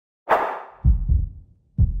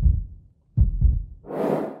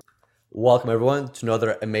Welcome, everyone, to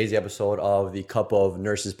another amazing episode of the Cup of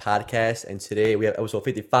Nurses podcast. And today we have episode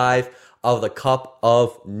 55 of the Cup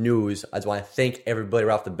of News. I just want to thank everybody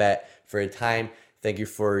right off the bat for your time. Thank you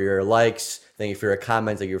for your likes. Thank you for your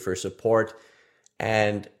comments. Thank you for your support.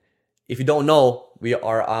 And if you don't know, we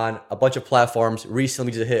are on a bunch of platforms.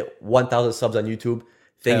 Recently, we just hit 1,000 subs on YouTube.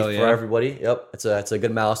 Thank you for everybody. Yep, it's a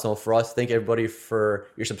good milestone for us. Thank everybody for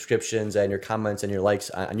your subscriptions and your comments and your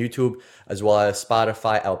likes on YouTube, as well as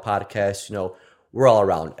Spotify, Apple Podcasts. We're all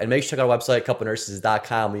around. And make sure to check out our website,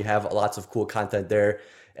 cupofnurses.com. We have lots of cool content there.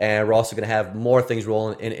 And we're also going to have more things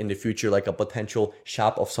rolling in the future, like a potential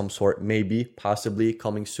shop of some sort, maybe, possibly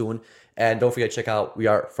coming soon. And don't forget to check out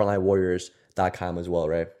WeAreFrontlineWarriors.com as well,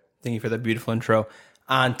 right? Thank you for that beautiful intro.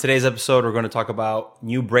 On today's episode, we're going to talk about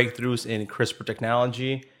new breakthroughs in CRISPR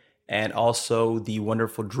technology and also the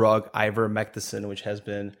wonderful drug ivermectin, which has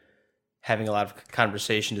been having a lot of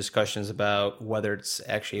discussions about whether it's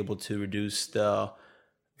actually able to reduce the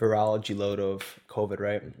virology load of COVID,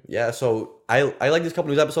 right? Yeah, so I like these couple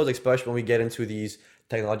news episodes, especially when we get into these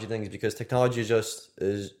technology things, because technology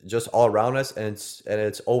is just all around us, and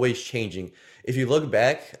it's always changing. If you look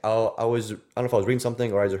back, I don't know if I was reading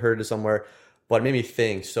something or I just heard it somewhere, but it made me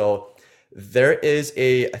think. So there is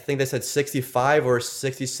I think they said 65 or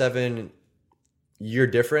 67 year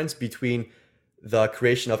difference between the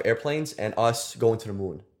creation of airplanes and us going to the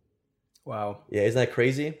moon. Wow. Yeah, isn't that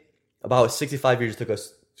crazy? About 65 years it took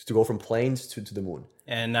us to go from planes to the moon.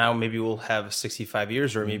 And now maybe we'll have 65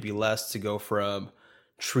 years or maybe less to go from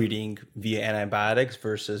treating via antibiotics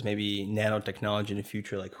versus maybe nanotechnology in the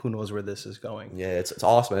future. Like, who knows where this is going? Yeah, it's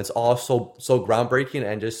awesome. It's all so groundbreaking,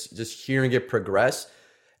 and just hearing it progress.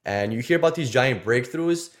 And you hear about these giant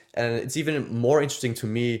breakthroughs, and it's even more interesting to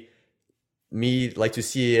me like to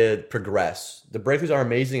see it progress. The breakthroughs are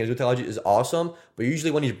amazing, and new technology is awesome, but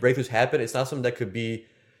usually when these breakthroughs happen, it's not something that could be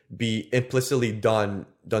implicitly done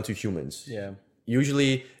to humans. Yeah.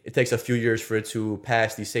 Usually it takes a few years for it to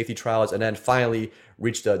pass these safety trials and then finally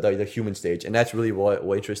reach the human stage. And that's really what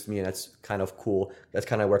interests me, and that's kind of cool. That's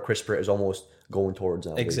kind of where CRISPR is almost going towards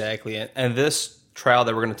now. Exactly. And this trial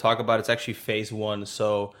that we're going to talk about, it's actually phase 1.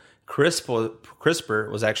 So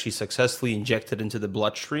CRISPR was actually successfully injected into the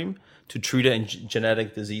bloodstream to treat a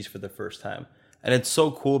genetic disease for the first time. And it's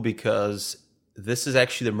so cool because this is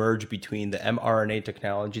actually the merge between the mRNA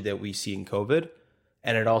technology that we see in COVID,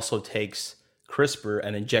 and it also takes CRISPR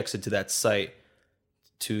and injects it to that site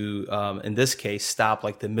to, in this case, stop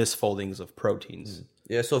like the misfoldings of proteins.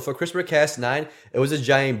 Yeah, so for CRISPR-Cas9, it was a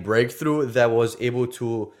giant breakthrough that was able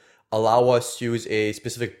to allow us to use a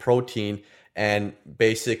specific protein and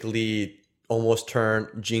basically almost turn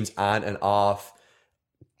genes on and off,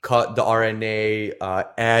 cut the RNA,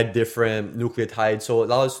 add different nucleotides. So it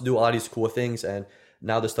allowed us to do a lot of these cool things. And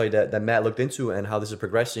now the study that Matt looked into and how this is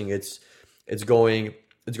progressing, it's going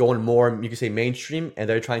more, you could say, mainstream, and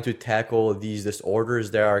they're trying to tackle these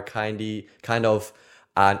disorders that are kind of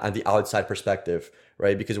on the outside perspective,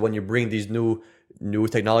 right? Because when you bring these new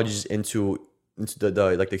technologies into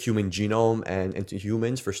the human genome and into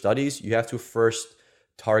humans for studies, you have to first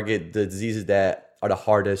target the diseases that are the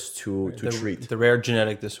hardest to treat. The rare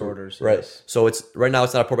genetic disorders. Right. Yes. So right now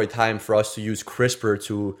it's not appropriate time for us to use CRISPR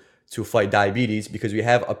to fight diabetes, because we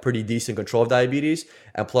have a pretty decent control of diabetes,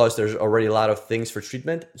 and plus there's already a lot of things for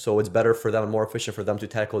treatment. So it's better for them and more efficient for them to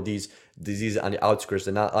tackle these diseases on the outskirts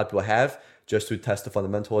that not a lot of people have, just to test the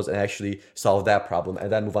fundamentals and actually solve that problem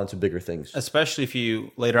and then move on to bigger things. Especially if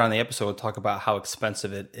you later on in the episode will talk about how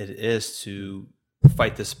expensive it is to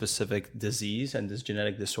fight this specific disease and this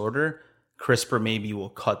genetic disorder. CRISPR maybe will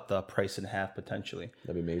cut the price in half potentially.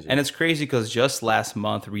 That'd be amazing. And it's crazy because just last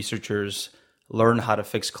month, researchers learned how to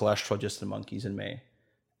fix cholesterol just in monkeys in May.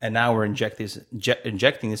 And now we're injecting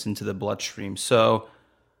this into the bloodstream. So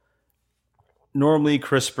normally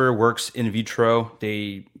CRISPR works in vitro.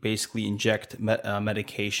 They basically inject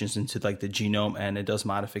medications into like the genome, and it does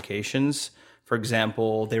modifications. For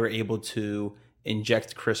example, they were able to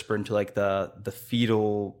inject CRISPR into like the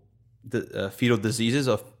fetal diseases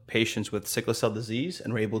of patients with sickle cell disease,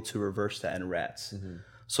 and were able to reverse that in rats. Mm-hmm.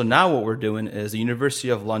 So now what we're doing is the University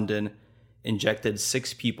of London injected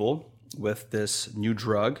 6 people with this new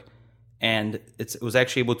drug, and it was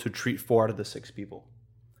actually able to treat 4 out of the 6 people.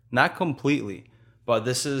 Not completely, but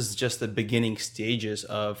this is just the beginning stages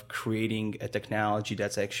of creating a technology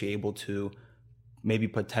that's actually able to maybe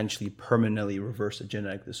potentially permanently reverse a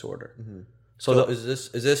genetic disorder. Mm-hmm. So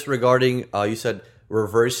is this regarding, you said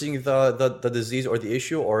reversing the disease or the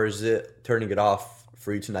issue, or is it turning it off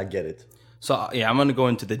for you to not get it? So yeah, I'm going to go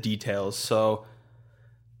into the details. So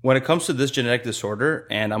When it comes to this genetic disorder,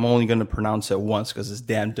 and I'm only going to pronounce it once because it's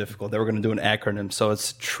damn difficult. Then we're going to do an acronym. So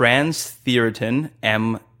it's transthyretin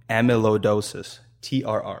amyloidosis,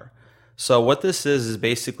 TRR. So what this is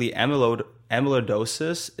basically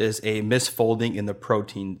amyloidosis is a misfolding in the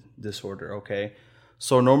protein disorder, okay?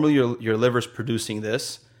 So normally your liver's producing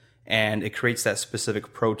this, and it creates that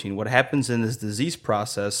specific protein. What happens in this disease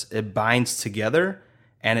process, it binds together,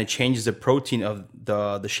 and it changes the protein of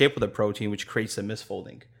the shape of the protein, which creates a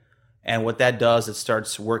misfolding. And what that does, it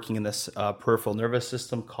starts working in this peripheral nervous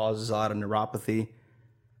system, causes a lot of neuropathy.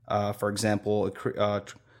 For example, it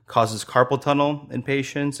causes carpal tunnel in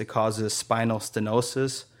patients. It causes spinal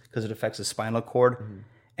stenosis because it affects the spinal cord. Mm-hmm.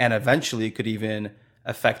 And eventually it could even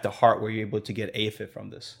affect the heart where you're able to get AFib from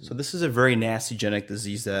this. Mm-hmm. So this is a very nasty genetic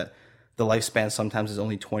disease that the lifespan sometimes is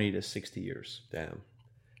only 20 to 60 years. Damn.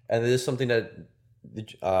 And this is something that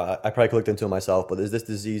I probably looked into it myself, but does this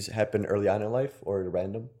disease happen early on in life or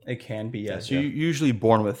random? It can be, yes. Yeah. You're usually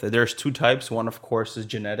born with it. There's two types. One, of course, is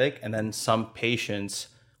genetic, and then some patients,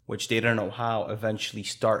 which they don't know how, eventually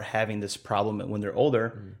start having this problem when they're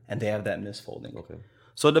older, and they have that misfolding. Okay.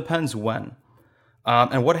 So it depends when.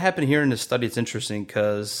 And what happened here in this study, it's interesting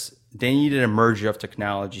because they needed a merger of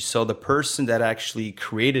technology. So the person that actually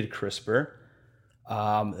created CRISPR,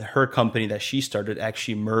 her company that she started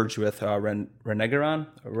actually merged with Regeneron.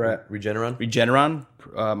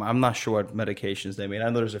 I'm not sure what medications they made. I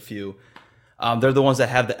know there's a few. They're the ones that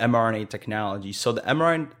have the mRNA technology. So the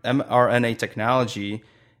mRNA technology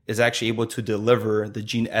is actually able to deliver the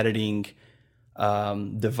gene editing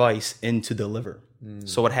device into the liver.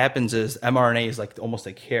 So what happens is mRNA is like almost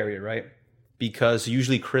a carrier, right? Because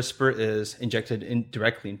usually CRISPR is injected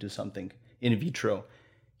directly into something in vitro.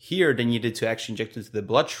 Here, they needed to actually inject it to the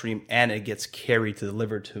bloodstream, and it gets carried to the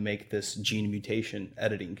liver to make this gene mutation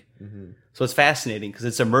editing. Mm-hmm. So it's fascinating because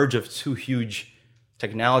it's a merge of two huge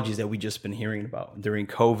technologies that we've just been hearing about during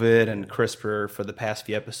COVID and CRISPR for the past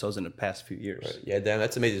few episodes in the past few years. Right. Yeah, damn,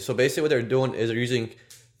 that's amazing. So basically what they're doing is they're using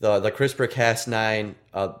the CRISPR-Cas9,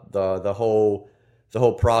 the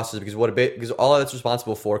whole process, because all that's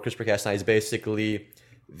responsible for CRISPR-Cas9 is basically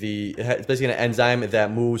it's basically an enzyme that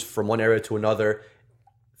moves from one area to another,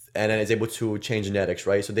 and then it's able to change genetics,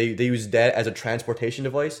 right? So they use that as a transportation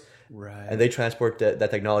device, right? And they transport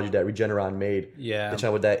that technology that Regeneron made. Yeah, they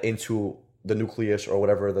transport that into the nucleus or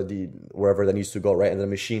whatever wherever that needs to go, right? And the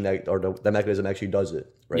machine the mechanism actually does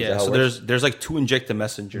it, right? Yeah. So there's like two injected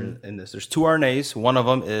messengers in this. There's two RNAs. One of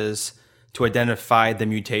them is to identify the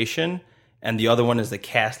mutation, and the other one is the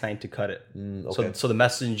Cas9 to cut it. Okay. So the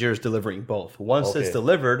messenger is delivering both. Once it's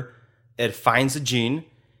delivered, it finds the gene.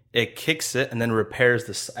 It kicks it and then repairs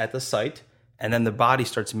this at the site, and then the body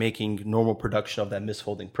starts making normal production of that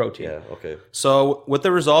misfolding protein. Yeah, okay. So with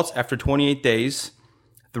the results, after 28 days,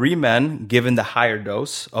 3 men given the higher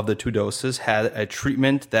dose of the 2 doses had a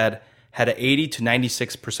treatment that had an 80 to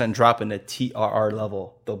 96% drop in the TRR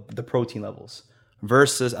level, the protein levels,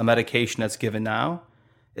 versus a medication that's given now,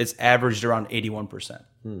 it's averaged around 81%.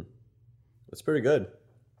 That's pretty good.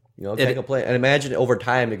 Can't complain. And imagine over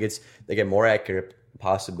time they get more accurate.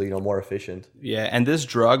 Possibly, more efficient. Yeah, and this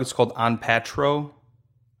drug, it's called Onpattro.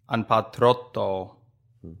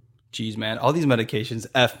 Jeez, man, all these medications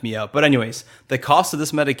F me up. But anyways, the cost of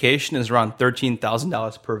this medication is around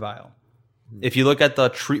 $13,000 per vial. If you look at the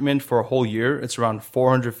treatment for a whole year, it's around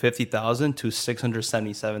 $450,000 to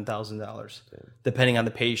 $677,000, depending on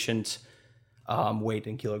the patient's weight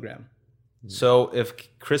in kilogram. So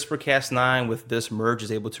if CRISPR-Cas9 with this merge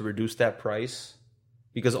is able to reduce that price,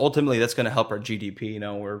 because ultimately that's going to help our GDP.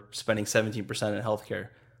 We're spending 17% in healthcare.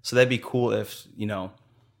 So that'd be cool if,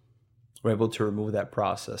 we're able to remove that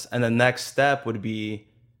process. And the next step would be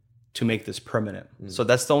to make this permanent. So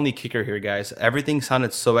that's the only kicker here, guys. Everything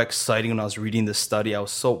sounded so exciting when I was reading this study. I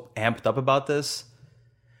was so amped up about this.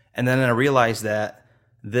 And then I realized that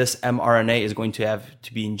this mRNA is going to have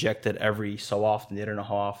to be injected every so often. They don't know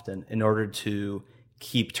how often, in order to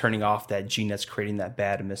keep turning off that gene that's creating that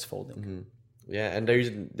bad misfolding. Mm-hmm. Yeah, and they're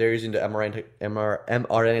using the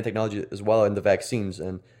mRNA technology as well in the vaccines,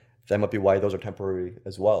 and that might be why those are temporary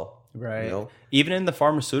as well. Right. Even in the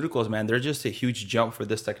pharmaceuticals, man, there's just a huge jump for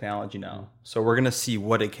this technology now. So we're going to see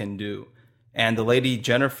what it can do. And the lady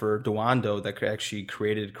Jennifer Duando that actually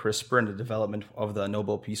created CRISPR and the development of the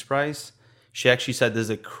Nobel Peace Prize, she actually said this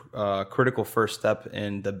is a critical first step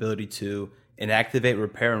in the ability to inactivate,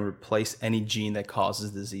 repair, and replace any gene that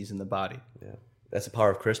causes disease in the body. Yeah, that's the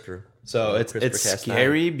power of CRISPR. So it's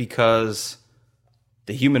scary because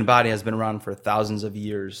the human body has been around for thousands of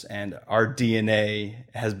years, and our DNA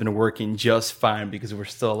has been working just fine because we're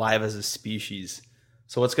still alive as a species.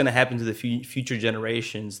 So what's going to happen to the future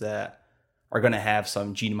generations that are going to have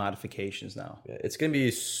some gene modifications now. It's going to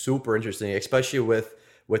be super interesting, especially with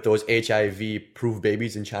those HIV proof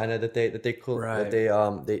babies in China that they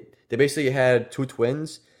they basically had two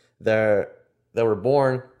twins that were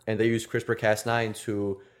born, and they used CRISPR-Cas9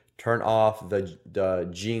 to turn off the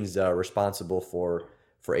genes that are responsible for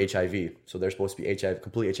HIV. So they're supposed to be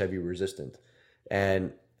completely HIV resistant.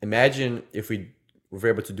 And imagine if we were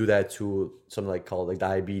able to do that to something called like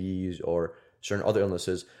diabetes or certain other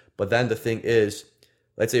illnesses. But then the thing is,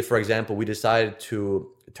 let's say, for example, we decided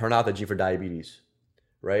to turn off the gene for diabetes,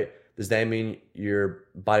 right? Does that mean your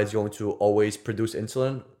body's going to always produce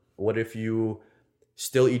insulin? What if you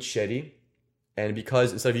still eat shitty, and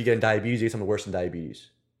because instead of you getting diabetes, you get something worse than diabetes?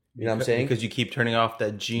 You know what I'm saying? Because you keep turning off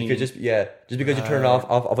that gene. Just because you turn it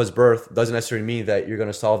off his birth doesn't necessarily mean that you're going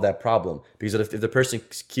to solve that problem. Because if the person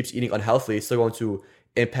keeps eating unhealthily, it's still going to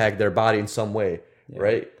impact their body in some way,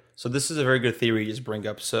 right? So this is a very good theory you just bring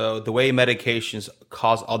up. So the way medications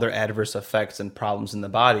cause other adverse effects and problems in the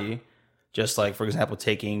body, just like, for example,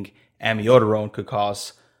 taking amiodarone could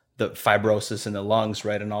cause the fibrosis in the lungs,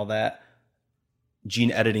 right, and all that.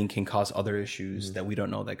 Gene editing can cause other issues that we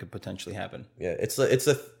don't know that could potentially happen. Yeah, it's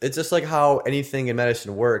just like how anything in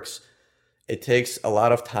medicine works. It takes a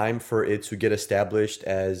lot of time for it to get established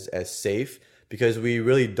as safe, because we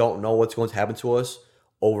really don't know what's going to happen to us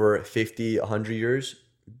over 50, 100 years,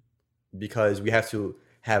 because we have to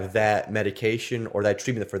have that medication or that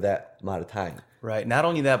treatment for that amount of time. Right. Not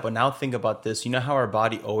only that, but now think about this. You know how our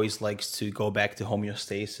body always likes to go back to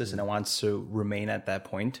homeostasis and it wants to remain at that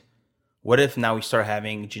point? What if now we start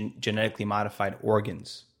having genetically modified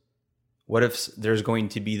organs? What if there's going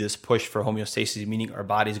to be this push for homeostasis, meaning our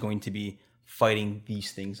body's going to be fighting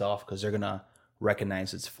these things off because they're going to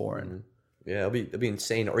recognize it's foreign? Mm-hmm. Yeah, it'll be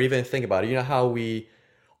insane. Or even think about it. You know how we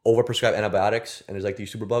overprescribe antibiotics and there's like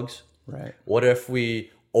these superbugs? Right. What if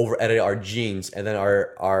we over-edit our genes and then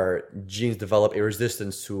our genes develop a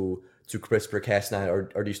resistance to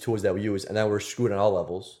CRISPR-Cas9 or these tools that we use, and then we're screwed on all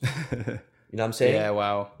levels? You know what I'm saying? Yeah,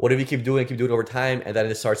 wow. What if we keep doing over time, and then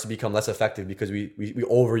it starts to become less effective because we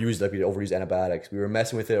overuse antibiotics. We were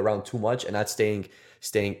messing with it around too much and not staying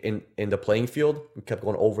in the playing field. We kept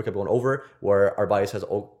going over, where our body says,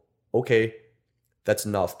 "Oh, okay, that's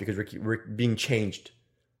enough," because we're being changed.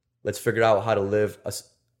 Let's figure out how to live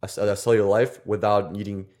a cellular life without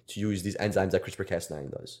needing to use these enzymes that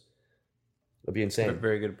CRISPR-Cas9 does. It'll be insane.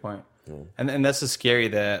 Very good point. Yeah. And that's the scary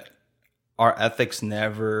that our ethics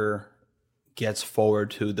never gets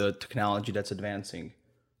forward to the technology that's advancing.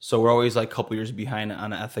 So we're always like a couple years behind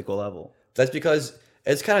on an ethical level. That's because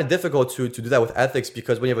it's kind of difficult to do that with ethics,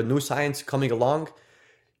 because when you have a new science coming along,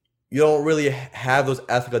 you don't really have those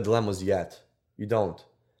ethical dilemmas yet. You don't.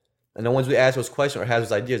 And the ones we ask those questions or have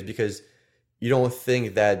those ideas because you don't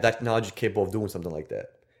think that technology is capable of doing something like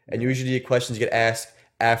that. And usually questions get asked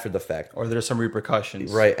after the fact. Or there's some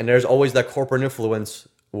repercussions. Right. And there's always that corporate influence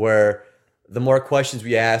where the more questions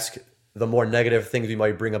we ask, the more negative things we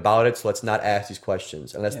might bring about it. So let's not ask these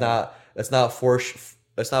questions. And let's not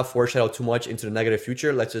foreshadow too much into the negative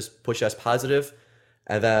future. Let's just push as positive.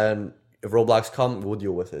 And then if roadblocks come, we'll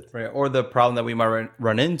deal with it. Right. Or the problem that we might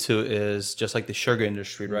run into is just like the sugar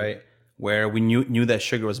industry, right? Where we knew that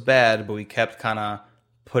sugar was bad, but we kept kind of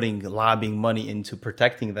lobbying money into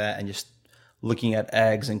protecting that and just looking at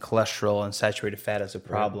eggs and cholesterol and saturated fat as a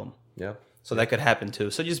problem. Right. Yeah. So that could happen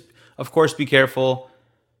too. So just, of course, be careful.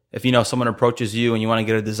 If someone approaches you and you want to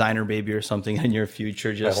get a designer baby or something in your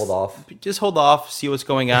future, just hold off. Just hold off, see what's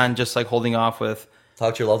going on, just like holding off with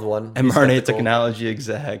talk to your loved one. mRNA technology,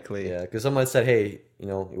 exactly. Yeah, because someone said, "Hey, you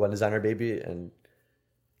want a designer baby?" And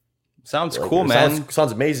sounds cool, man.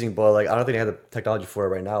 Sounds amazing, but I don't think they have the technology for it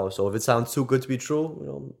right now. So if it sounds too good to be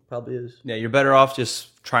true, probably is. Yeah, you're better off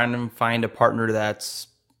just trying to find a partner that's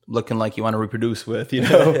looking like you want to reproduce with, Yeah,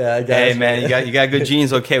 I guess. Hey, man, you got good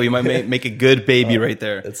genes. Okay, we might make a good baby right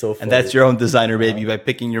there. It's so funny. And that's your own designer baby by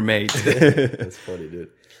picking your mate. That's funny, dude.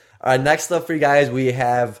 All right, next up for you guys, we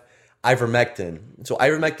have ivermectin. So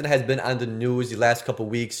ivermectin has been on the news the last couple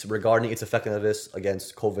of weeks regarding its effectiveness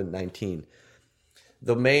against COVID-19.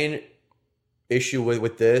 The main issue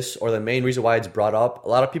with this, or the main reason why it's brought up, a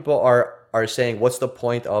lot of people are saying, what's the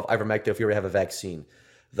point of ivermectin if you already have a vaccine?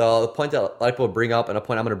 The point that a lot of people bring up, and a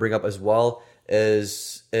point I'm going to bring up as well,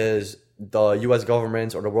 is the U.S.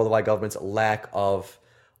 government's or the worldwide government's lack of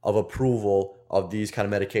approval of these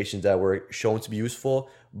kind of medications that were shown to be useful.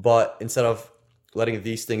 But instead of letting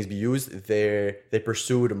these things be used, they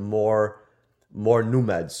pursued more new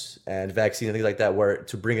meds and vaccines and things like that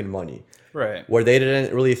to bring in money. Right. Where they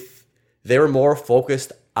didn't really... they were more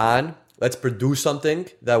focused on let's produce something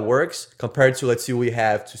that works compared to let's see what we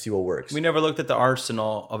have to see what works. We never looked at the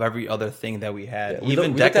arsenal of every other thing that we had. Yeah, we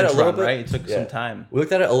Even looked at it a little Decathlon, bit. right? It took Yeah. some time. We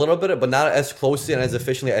looked at it a little bit, but not as closely and as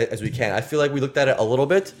efficiently as we can. I feel like we looked at it a little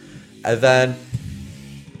bit, and then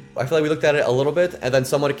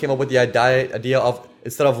someone came up with the idea of,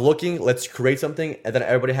 instead of looking, let's create something, and then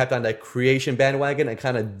everybody hopped on that creation bandwagon and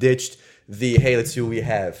kind of ditched the, hey, let's see what we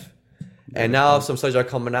have. And now some studies are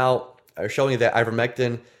coming out are showing that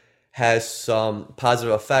ivermectin has some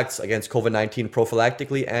positive effects against COVID-19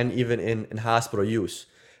 prophylactically and even in hospital use.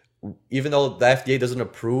 Even though the FDA doesn't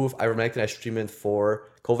approve ivermectin as treatment for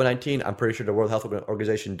COVID-19, I'm pretty sure the World Health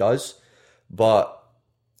Organization does. But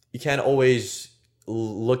you can't always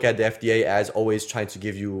look at the FDA as always trying to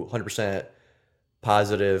give you 100%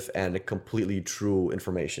 positive and completely true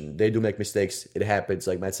information. They do make mistakes. It happens.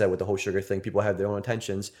 Like Matt said, with the whole sugar thing, people have their own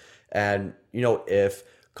intentions. And, if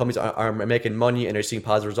companies are making money and they're seeing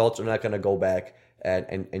positive results, they're not going to go back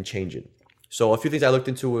and change it. So a few things I looked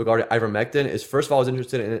into regarding ivermectin is, first of all, I was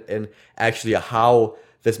interested in actually how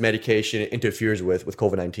this medication interferes with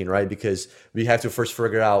COVID-19, right? Because we have to first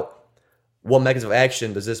figure out what mechanism of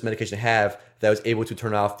action does this medication have that was able to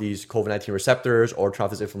turn off these COVID-19 receptors or turn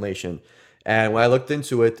off this inflammation. And when I looked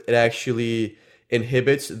into it, it actually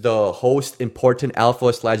inhibits the host important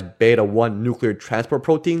alpha/beta-1 nuclear transport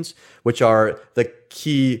proteins, which are the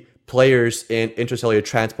key players in intracellular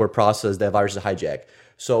transport process that viruses hijack.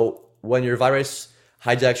 So when your virus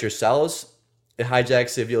hijacks your cells, it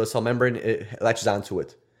hijacks it via the cell membrane, it latches onto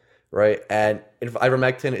it, right? And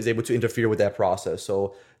ivermectin is able to interfere with that process.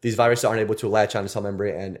 So these viruses aren't able to latch on the cell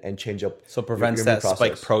membrane and change up. So it prevents your that immune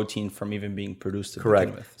spike process. protein from even being produced to Correct.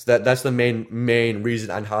 begin with. So that's the main reason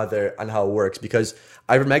on how it works, because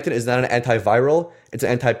ivermectin is not an antiviral, it's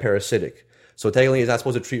an antiparasitic. So technically it's not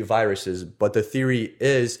supposed to treat viruses, but the theory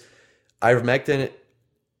is ivermectin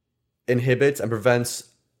inhibits and prevents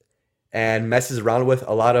and messes around with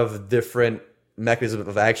a lot of different mechanisms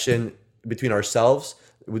of action between our cells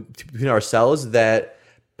that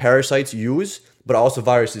parasites use, but also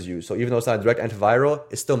viruses use. So even though it's not a direct antiviral,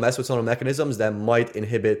 it still messes with some of the mechanisms that might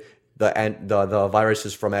inhibit the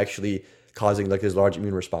viruses from actually causing like this large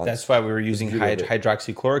immune response. That's why we were using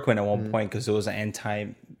hydroxychloroquine at one point, because it was an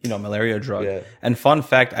anti-malaria drug. Yeah. And fun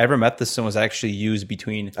fact, ivermectin was actually used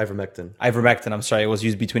between Ivermectin. it was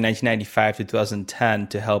used between 1995 to 2010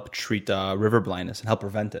 to help treat river blindness and help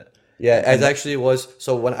prevent it. Yeah, as actually was.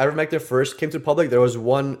 So when ivermectin first came to the public, there was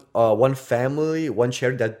one family, one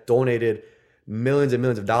charity that donated millions and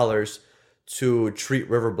millions of dollars to treat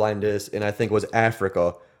river blindness in, I think it was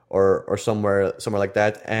Africa or somewhere like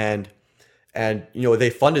that. And they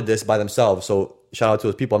funded this by themselves. So shout out to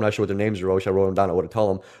those people. I'm not sure what their names are. I wish I wrote them down. I would have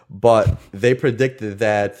told them. But they predicted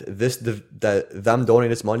that them donating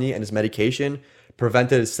this money and this medication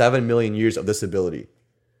prevented 7 million years of disability,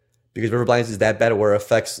 because river blindness is that bad where it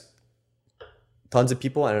affects tons of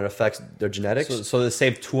people and it affects their genetics. So they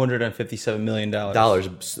saved $257 million.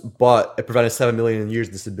 But it prevented 7 million years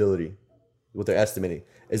of disability. What they're estimating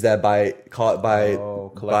is that by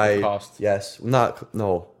collective cost. Yes,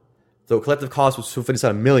 no. The collective cost was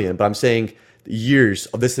 257 million, but I'm saying years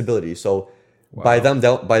of disability. So by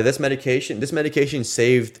this medication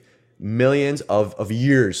saved millions of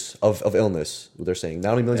years of illness. What they're saying,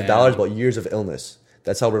 not only millions of dollars, but years of illness.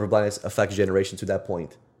 That's how river blindness affects generation to that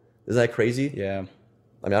point. Isn't that crazy? Yeah.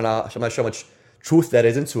 I mean, I'm not sure how much truth that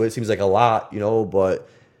is into it. It seems like a lot, but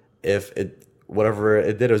whatever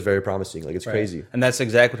it did, it was very promising. Like, it's crazy. And that's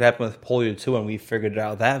exactly what happened with polio too, when we figured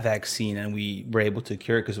out that vaccine and we were able to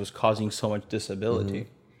cure it because it was causing so much disability.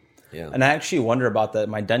 Mm-hmm. Yeah. And I actually wonder about that.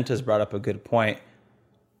 My dentist brought up a good point.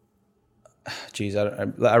 Jeez,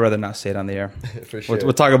 I'd rather not say it on the air. For sure.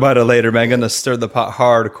 We'll talk about it later, man. I'm going to stir the pot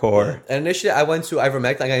hardcore. Yeah. And initially, I went to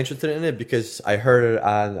ivermectin. I got interested in it because I heard it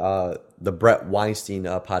on the Brett Weinstein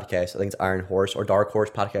podcast. I think it's Iron Horse or Dark Horse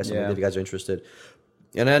podcast. If you guys are interested.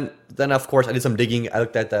 And then of course, I did some digging. I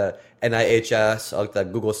looked at the NIHS, I looked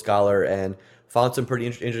at Google Scholar, and found some pretty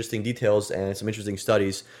interesting details and some interesting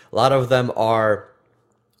studies. A lot of them are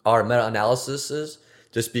meta-analyses,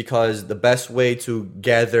 just because the best way to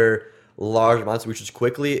gather large amounts of research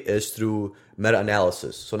quickly is through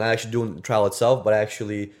meta-analysis. So not actually doing the trial itself, but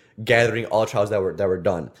actually gathering all trials that were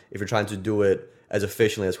done, if you're trying to do it as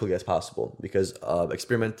efficiently as quickly as possible. Because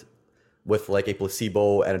experiment with like a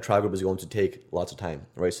placebo and a trial group is going to take lots of time,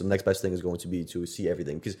 right? So the next best thing is going to be to see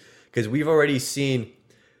everything, because we've already seen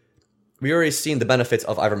the benefits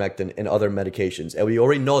of ivermectin in other medications, and we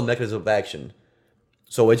already know the mechanism of action.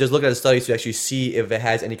 So we just look at the studies to actually see if it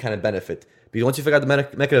has any kind of benefit. Because once you figure out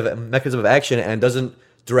the mechanism of action and it doesn't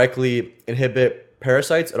directly inhibit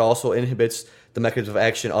parasites, it also inhibits the mechanism of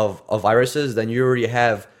action of viruses, then you already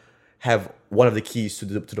have one of the keys to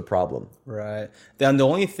the problem. Right. Then the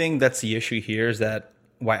only thing that's the issue here is that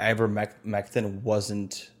why ivermectin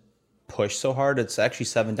wasn't pushed so hard. It's actually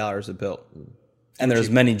 $7 a pill, and there's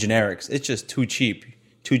many generics. It's just too cheap.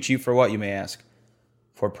 Too cheap for what, you may ask?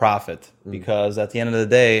 For profit. Because at the end of the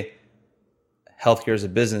day, healthcare is a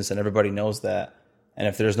business, and everybody knows that. And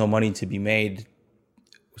if there's no money to be made,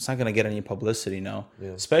 it's not going to get any publicity, no. Yeah.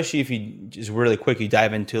 Especially if you just really quick, you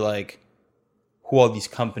dive into like who all these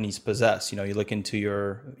companies possess. You know, you look into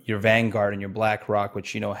your Vanguard and your BlackRock,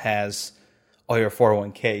 which, you know, has all your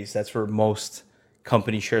 401ks. That's where most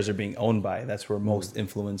company shares are being owned by. That's where most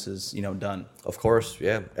influence is, you know, done. Of course,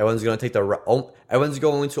 yeah. Everyone's going to take everyone's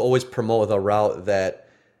going to always promote the route that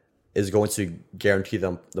is going to guarantee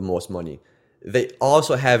them the most money. They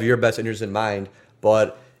also have your best interest in mind,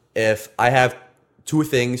 but if I have two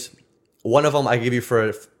things, one of them I give you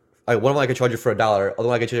for, one of them I can charge you for $1, other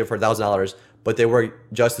one I can charge you for $1,000, but they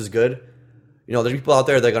work just as good. You know, there's people out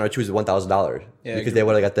there that are going to choose $1,000 because they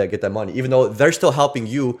want to get that money, even though they're still helping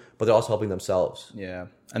you, but they're also helping themselves. Yeah,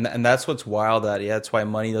 and that's what's wild. That's why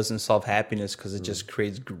money doesn't solve happiness, because it just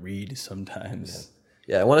creates greed sometimes.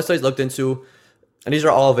 Yeah, one of the studies looked into, and these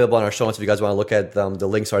are all available on our show notes if you guys want to look at them. The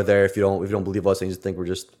links are there if you don't believe us and you just think we're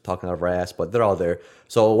just talking out of our ass, but they're all there.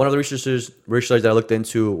 So one of the research studies that I looked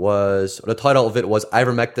into the title of it was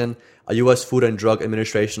Ivermectin, a U.S. Food and Drug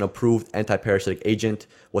Administration approved anti-parasitic agent,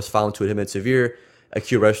 was found to inhibit severe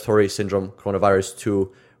acute respiratory syndrome coronavirus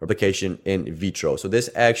 2 replication in vitro. So this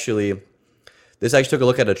actually took a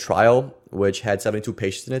look at a trial which had 72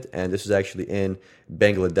 patients in it, and this was actually in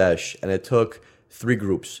Bangladesh, and it took 3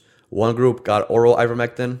 groups. One group got oral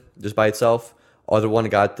ivermectin just by itself, other one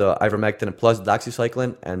got the ivermectin plus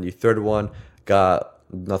doxycycline, and the third one got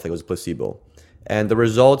nothing, it was a placebo. And the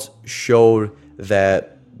results showed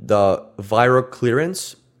that the viral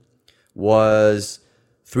clearance was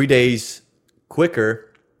 3 days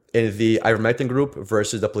quicker in the ivermectin group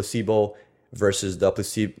versus the placebo versus the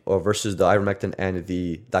ivermectin and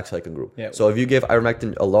the doxycycline group. Yeah. So if you give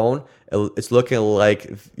ivermectin alone, it's looking like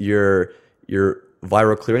your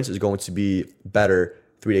viral clearance is going to be better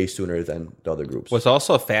 3 days sooner than the other groups. What's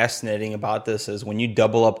also fascinating about this is when you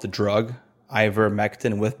double up the drug,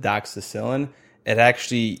 ivermectin with doxycycline, it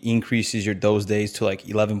actually increases your dose days to like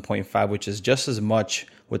 11.5, which is just as much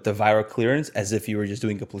with the viral clearance as if you were just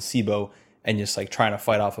doing a placebo and just like trying to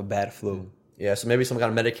fight off a bad flu. Yeah, so maybe some kind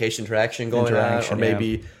of medication interaction going on, or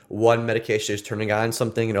maybe one medication is turning on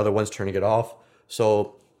something and other one's turning it off.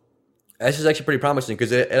 So this is actually pretty promising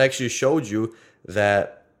because it actually showed you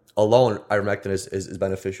that alone ivermectin is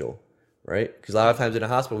beneficial, right? Because a lot of times in a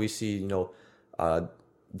hospital we see,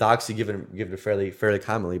 doxy given fairly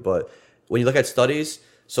commonly, but when you look at studies,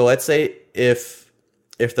 so let's say if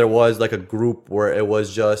there was like a group where it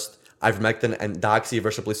was just ivermectin and doxy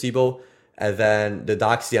versus placebo, and then the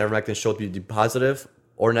doxy and ivermectin showed to be positive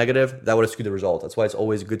or negative, that would have skewed the result. That's why it's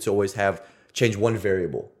always good to always change one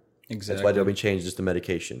variable. Exactly. That's why they'll be changed just the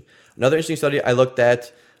medication. Another interesting study I looked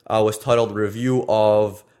at was titled Review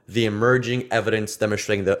of the Emerging Evidence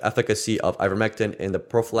Demonstrating the Efficacy of Ivermectin in the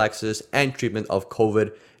Prophylaxis and Treatment of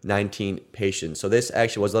COVID-19 Patients. So this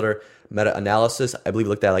actually was another meta-analysis. I believe it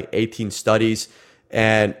looked at like 18 studies,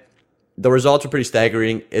 and the results were pretty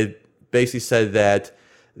staggering. It basically said that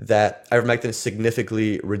ivermectin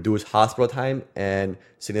significantly reduced hospital time and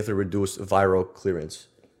significantly reduced viral clearance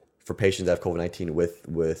for patients that have COVID-19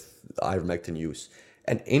 with ivermectin use.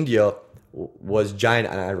 And India was giant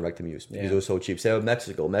on ivermectin use because it was so cheap. Same with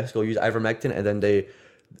Mexico. Mexico used ivermectin, and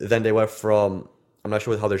then they went from, I'm not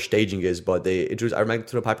sure how their staging is, but they introduced ivermectin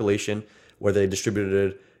to the population where they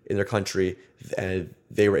distributed it in their country, and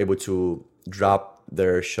they were able to drop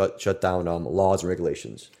their shut down laws and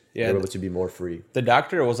regulations. Yeah, they were able to be more free. The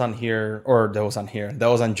doctor that was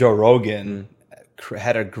on Joe Rogan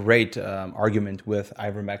had a great argument with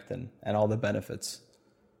ivermectin and all the benefits.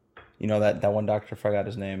 You know that one doctor, forgot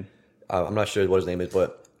his name. I'm not sure what his name is,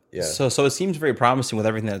 but yeah. So it seems very promising with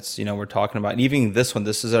everything that's we're talking about. And even this one,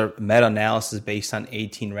 this is a meta-analysis based on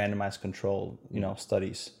 18 randomized control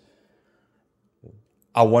studies.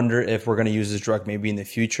 I wonder if we're going to use this drug maybe in the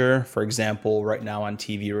future. For example, right now on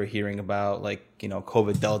TV, we're hearing about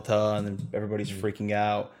COVID Delta, and then everybody's freaking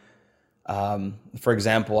out. For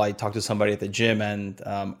example, I talked to somebody at the gym, and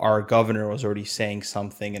our governor was already saying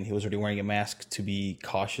something, and he was already wearing a mask to be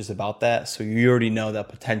cautious about that. So you already know that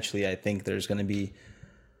potentially, I think there's going to be,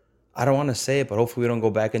 I don't want to say it, but hopefully we don't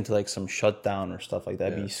go back into some shutdown or stuff like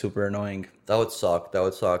that. It'd be super annoying. That would suck.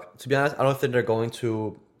 To be honest, I don't think they're going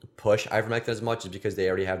to push ivermectin as much, is because they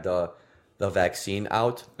already have the the vaccine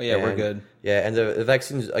out. Oh, yeah, we're And- good. Yeah, and the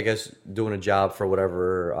vaccine's, I guess, doing a job for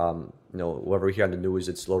whatever, whatever we hear on the news,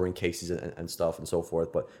 it's lowering cases and stuff and so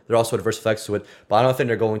forth. But there are also adverse effects to it. But I don't think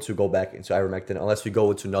they're going to go back into ivermectin unless we go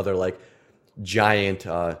into another, like, giant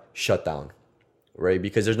shutdown, right?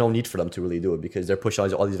 Because there's no need for them to really do it because they're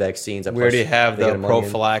pushing all these vaccines. And We already have they the get money in.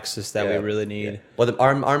 prophylaxis that we Yeah. really need. Yeah. But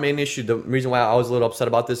our main issue, the reason why I was a little upset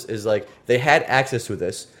about this is like they had access to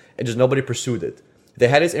this and just nobody pursued it. They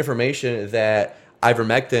had this information that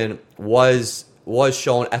ivermectin was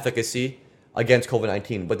shown efficacy against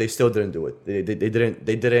COVID-19, but they still didn't do it. They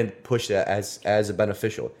didn't push that as a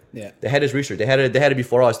beneficial. Yeah. They had this research. They had it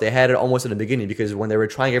before us. They had it almost in the beginning because when they were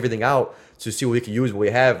trying everything out to see what we could use, what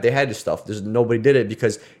we have, they had this stuff. Nobody did it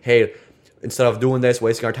because hey, instead of doing this,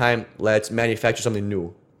 wasting our time, let's manufacture something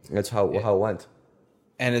new. That's how it went.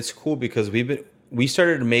 And it's cool because we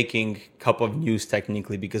started making Cup of News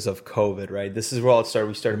technically because of COVID, right? This is where all it started.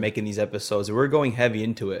 We started making these episodes and we're going heavy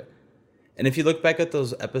into it. And if you look back at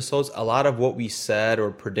those episodes, a lot of what we said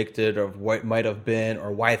or predicted or what might have been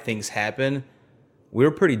or why things happen, we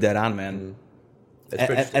were pretty dead on, man.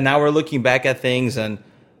 And now we're looking back at things and,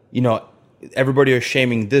 everybody is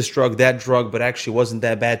shaming this drug, that drug, but actually wasn't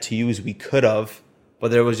that bad to use. We could have, but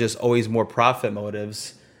there was just always more profit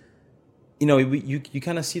motives. You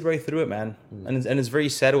kind of see right through it, man. And it's very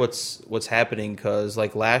sad what's happening because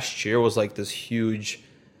like last year was like this huge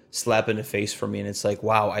slap in the face for me. And it's like,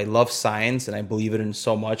 wow, I love science and I believe it in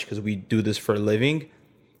so much because we do this for a living.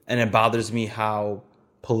 And it bothers me how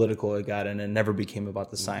political it got and it never became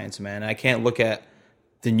about the science, man. I can't look at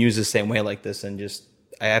the news the same way like this and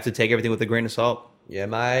I have to take everything with a grain of salt. Yeah,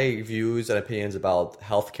 my views and opinions about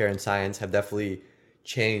healthcare and science have definitely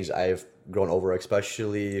changed. I've grown over,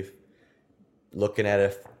 especially looking at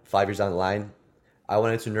it 5 years down the line. I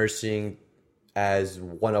went into nursing as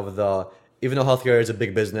one of even though healthcare is a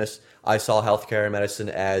big business, I saw healthcare and medicine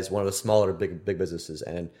as one of the smaller big businesses.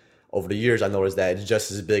 And over the years, I noticed that it's just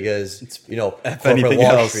as big as, corporate anything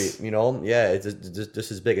Wall else. Street, Yeah, it's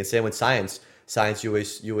just as big. And same with science. Science, you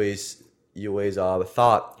always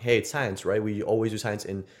thought, hey, it's science, right? We always do science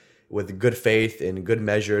with good faith and good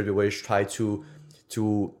measure. We always try to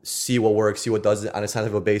see what works, see what doesn't on a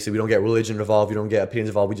scientific basis. We don't get religion involved. We don't get opinions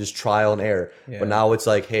involved. We just trial and error. Yeah. But now it's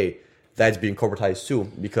like, hey, that's being corporatized too,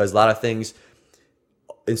 because a lot of things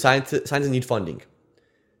in science need funding.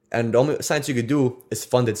 And the only science you could do is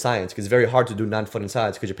funded science because it's very hard to do non-funded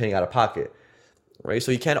science because you're paying out of pocket, right?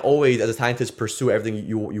 So you can't always, as a scientist, pursue everything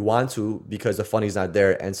you want to because the funding is not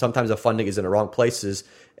there. And sometimes the funding is in the wrong places.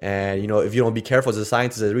 And, if you don't be careful as a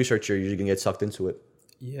scientist, as a researcher, you're going to get sucked into it.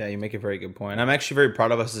 Yeah, you make a very good point. I'm actually very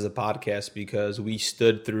proud of us as a podcast because we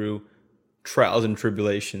stood through trials and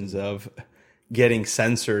tribulations of getting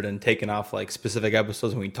censored and taken off like specific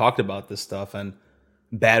episodes when we talked about this stuff and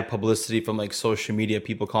bad publicity from like social media,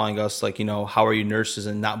 people calling us like, how are you nurses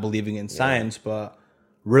and not believing in science? But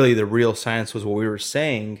really the real science was what we were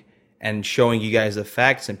saying and showing you guys the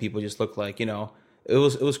facts and people just look like, it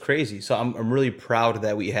was crazy. So I'm really proud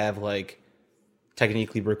that we have like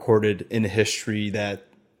technically recorded in history that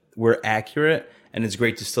we're accurate, and it's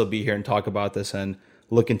great to still be here and talk about this and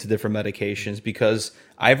look into different medications because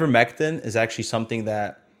ivermectin is actually something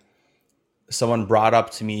that someone brought up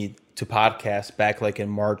to me to podcast back like in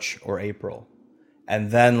March or April.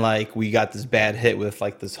 And then like we got this bad hit with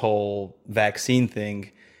like this whole vaccine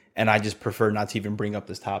thing. And I just prefer not to even bring up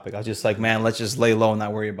this topic. I was just like, man, let's just lay low and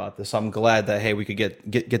not worry about this. So I'm glad that, hey, we could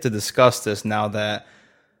get to discuss this now that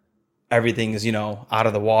everything is, out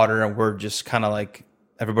of the water and we're just kind of like,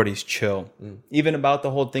 everybody's chill. Even about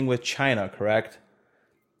the whole thing with China, correct?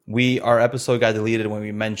 Our episode got deleted when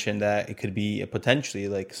we mentioned that it could be potentially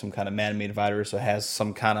like some kind of man-made virus or has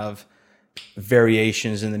some kind of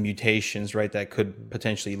variations in the mutations, right? That could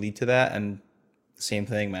potentially lead to that. And same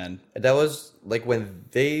thing, man. That was like when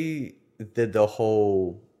they did the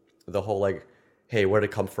whole like, hey, where'd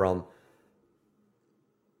it come from?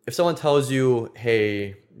 If someone tells you,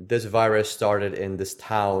 hey, this virus started in this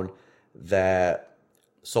town that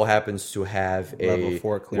so happens to have a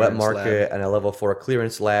wet market and a level 4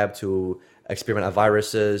 clearance lab to experiment on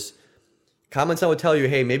viruses, common sense would tell you,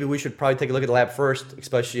 hey, maybe we should probably take a look at the lab first,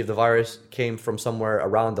 especially if the virus came from somewhere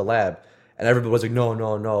around the lab. And everybody was like,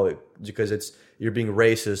 no, because you're being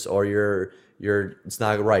racist or it's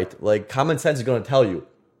not right. Like common sense is going to tell you,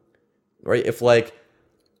 right? If like,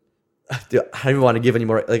 dude, I don't even want to give any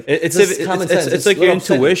more. Like it's common sense. It's like your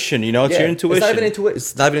intuition, It's your intuition. It's not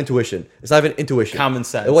even intuition. Common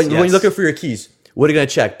sense. When you're looking for your keys, what are you gonna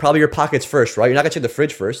check? Probably your pockets first, right? You're not gonna check the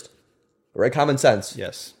fridge first, right? Common sense.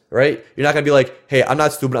 Yes. right? You're not gonna be like, hey, I'm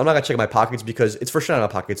not stupid. I'm not gonna check my pockets because it's for sure not in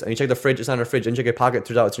my pockets. And you check the fridge, it's not in the fridge. And you check your pocket,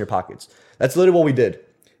 turns out it's in your pockets. That's literally what we did.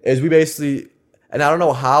 Is we basically, and I don't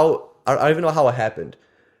know how, I don't even know how it happened.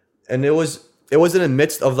 And it was in the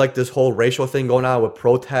midst of like this whole racial thing going on with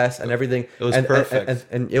protests and everything. It was perfect.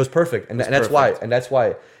 And it was perfect. And that's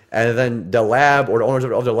why. And then the lab or the owners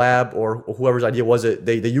of the lab or whoever's idea was it,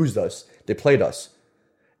 they used us. They played us.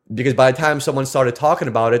 Because by the time someone started talking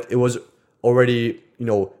about it, it was already,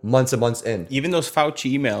 months and months in. Even those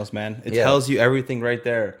Fauci emails, man, it tells you everything right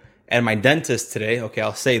there. And my dentist today, okay,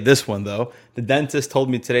 I'll say this one though. The dentist told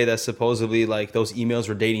me today that supposedly like those emails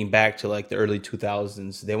were dating back to like the early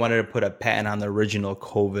 2000s. They wanted to put a patent on the original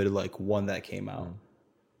COVID like one that came out.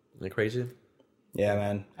 Isn't that crazy? Yeah,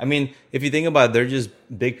 man. I mean, if you think about it, they're just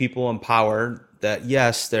big people in power that,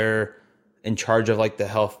 yes, they're in charge of like the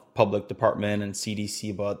health public department and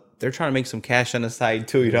CDC, but they're trying to make some cash on the side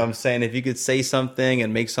too. You know what I'm saying? If you could say something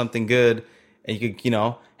and make something good and you could,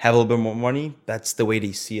 have a little bit more money, that's the way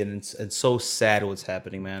they see it. And it's so sad what's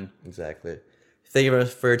happening, man. Exactly. Thank you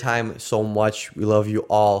for your time so much. We love you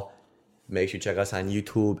all. Make sure you check us on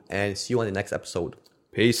YouTube and see you on the next episode.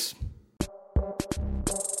 Peace.